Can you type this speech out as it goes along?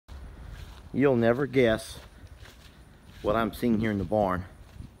You'll never guess what I'm seeing here in the barn.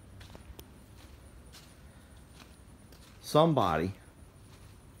 Somebody's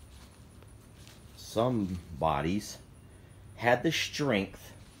had the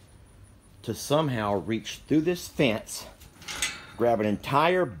strength to somehow reach through this fence, grab an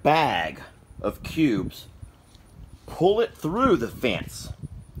entire bag of cubes, pull it through the fence,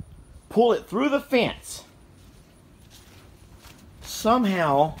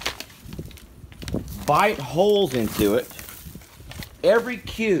 somehow bite holes into it, every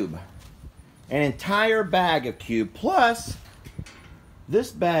cube, an entire bag of cube, plus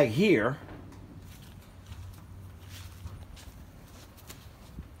this bag here.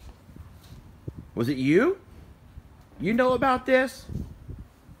 Was it you? You know about this?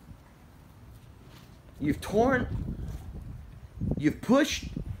 You've pushed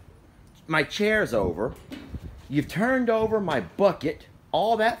my chairs over. You've turned over my bucket.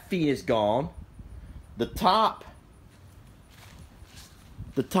 All that feed is gone. The top's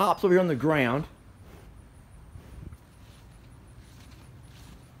over here on the ground.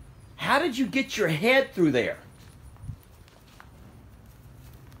 How did you get your head through there?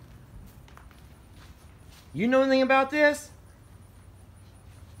 You know anything about this?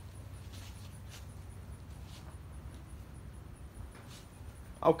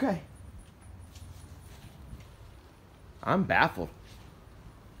 Okay. I'm baffled.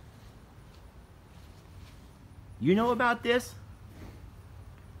 You know about this?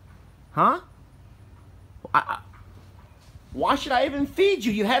 Huh? Why should I even feed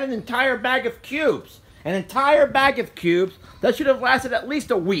you? You had an entire bag of cubes. An entire bag of cubes that should have lasted at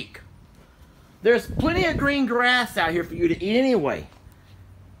least a week. There's plenty of green grass out here for you to eat anyway.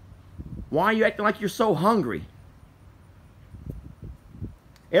 Why are you acting like you're so hungry?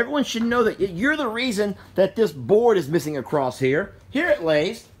 Everyone should know that you're the reason that this board is missing across here. Here it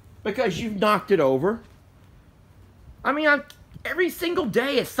lays because you've knocked it over. I mean, every single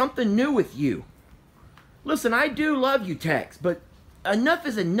day is something new with you. Listen, I do love you, Tex, but enough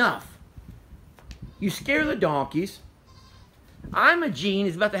is enough. You scare the donkeys. Imogene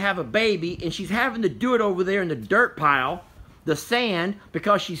is about to have a baby, and she's having to do it over there in the dirt pile, the sand,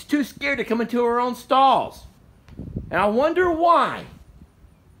 because she's too scared to come into her own stalls. And I wonder why.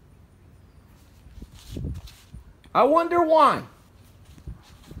 I wonder why.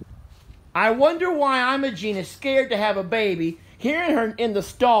 I wonder why Imogene is scared to have a baby, hearing her in the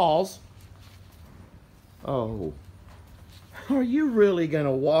stalls. Oh, are you really going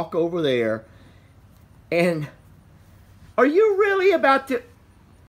to walk over there and are you really about to